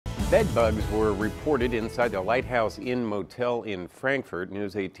Bed bugs were reported inside the Lighthouse Inn Motel in Frankfort.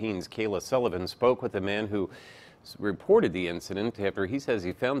 News 18's Kayla Sullivan spoke with the man who reported the incident after he says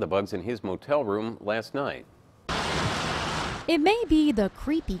he found the bugs in his motel room last night. It may be the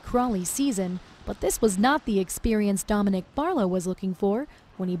creepy crawly season, but this was not the experience Dominic Barlow was looking for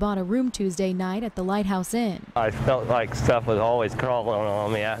when he bought a room Tuesday night at the Lighthouse Inn. I felt like stuff was always crawling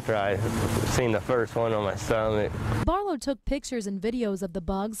on me after I seen the first one on my stomach. Barlow took pictures and videos of the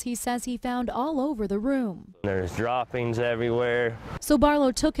bugs he says he found all over the room. There's droppings everywhere. So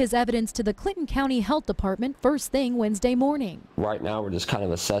Barlow took his evidence to the Clinton County Health Department first thing Wednesday morning. Right now we're just kind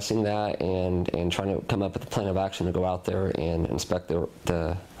of assessing that and trying to come up with a plan of action to go out there and inspect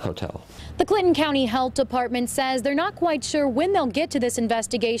the hotel. The Clinton County Health Department says they're not quite sure when they'll get to this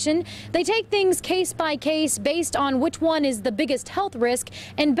investigation. They take things case by case based on which one is the biggest health risk,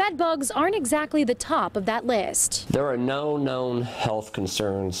 and bed bugs aren't exactly the top of that list. There are no known health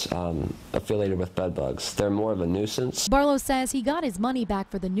concerns affiliated with bed bugs. They're more of a nuisance. Barlow says he got his money back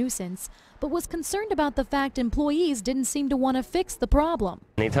for the nuisance, but was concerned about the fact employees didn't seem to want to fix the problem.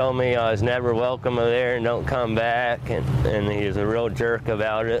 He told me I was never welcome there and don't come back, and he was a real jerk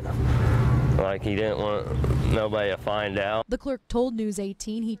about it. Like he didn't want nobody to find out. The clerk told News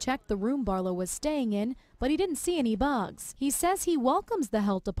 18 he checked the room Barlow was staying in, but he didn't see any bugs. He says he welcomes the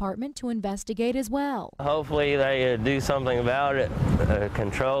health department to investigate as well. Hopefully they do something about it,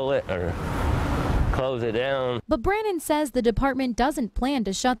 control it, or close it down. But Brannon says the department doesn't plan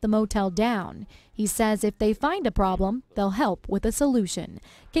to shut the motel down. He says if they find a problem, they'll help with a solution.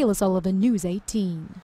 Kayla Sullivan, News 18.